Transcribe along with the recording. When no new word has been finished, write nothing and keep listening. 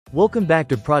Welcome back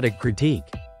to Product Critique.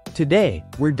 Today,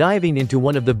 we're diving into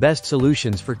one of the best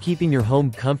solutions for keeping your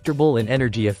home comfortable and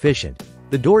energy efficient: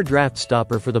 the door draft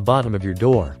stopper for the bottom of your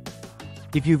door.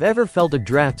 If you've ever felt a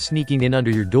draft sneaking in under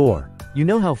your door, you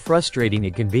know how frustrating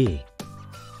it can be.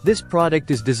 This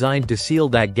product is designed to seal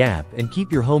that gap and keep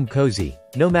your home cozy,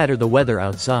 no matter the weather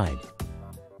outside.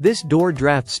 This door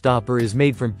draft stopper is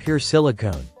made from pure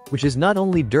silicone, which is not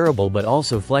only durable but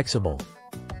also flexible.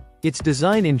 Its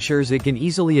design ensures it can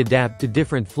easily adapt to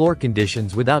different floor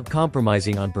conditions without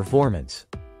compromising on performance.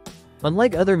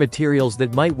 Unlike other materials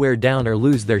that might wear down or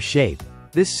lose their shape,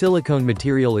 this silicone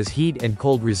material is heat and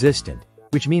cold resistant,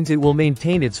 which means it will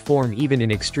maintain its form even in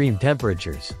extreme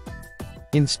temperatures.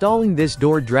 Installing this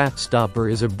door draft stopper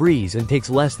is a breeze and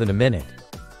takes less than a minute.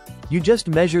 You just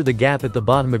measure the gap at the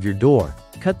bottom of your door,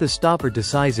 cut the stopper to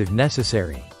size if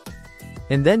necessary,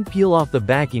 and then peel off the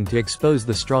backing to expose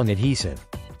the strong adhesive.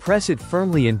 Press it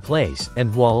firmly in place, and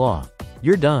voila!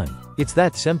 You're done. It's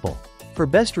that simple. For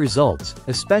best results,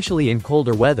 especially in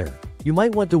colder weather, you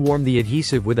might want to warm the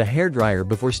adhesive with a hairdryer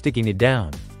before sticking it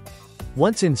down.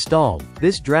 Once installed,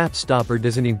 this draft stopper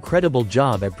does an incredible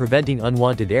job at preventing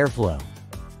unwanted airflow.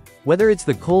 Whether it's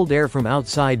the cold air from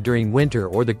outside during winter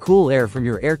or the cool air from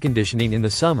your air conditioning in the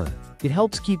summer, it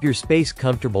helps keep your space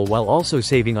comfortable while also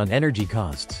saving on energy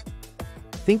costs.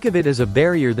 Think of it as a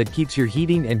barrier that keeps your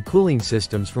heating and cooling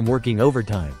systems from working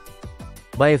overtime.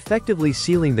 By effectively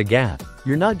sealing the gap,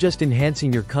 you're not just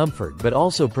enhancing your comfort but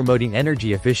also promoting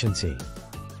energy efficiency.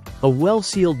 A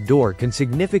well-sealed door can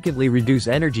significantly reduce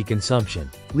energy consumption,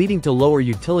 leading to lower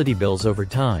utility bills over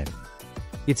time.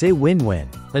 It's a win-win.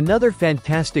 Another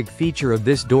fantastic feature of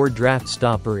this door draft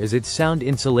stopper is its sound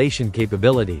insulation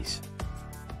capabilities.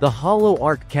 The hollow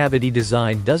arc cavity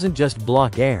design doesn't just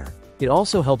block air, it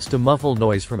also helps to muffle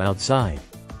noise from outside.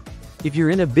 If you're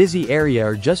in a busy area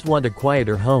or just want a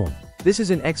quieter home, this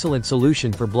is an excellent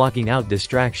solution for blocking out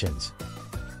distractions.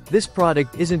 This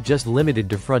product isn't just limited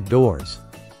to front doors.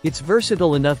 It's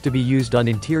versatile enough to be used on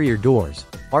interior doors,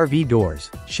 RV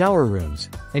doors, shower rooms,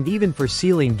 and even for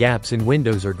sealing gaps in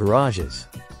windows or garages.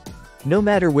 No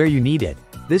matter where you need it,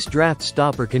 this draft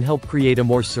stopper can help create a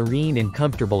more serene and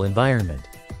comfortable environment.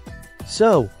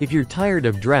 So, if you're tired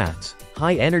of drafts,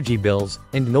 high energy bills,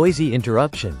 and noisy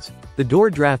interruptions, the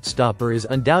door draft stopper is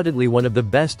undoubtedly one of the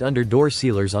best under-door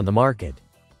sealers on the market.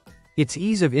 Its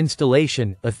ease of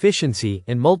installation, efficiency,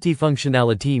 and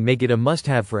multifunctionality make it a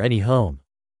must-have for any home.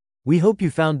 We hope you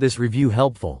found this review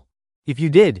helpful. If you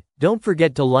did, don't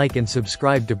forget to like and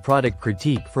subscribe to Product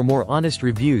Critique for more honest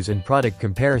reviews and product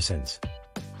comparisons.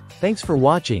 Thanks for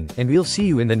watching, and we'll see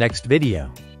you in the next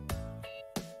video.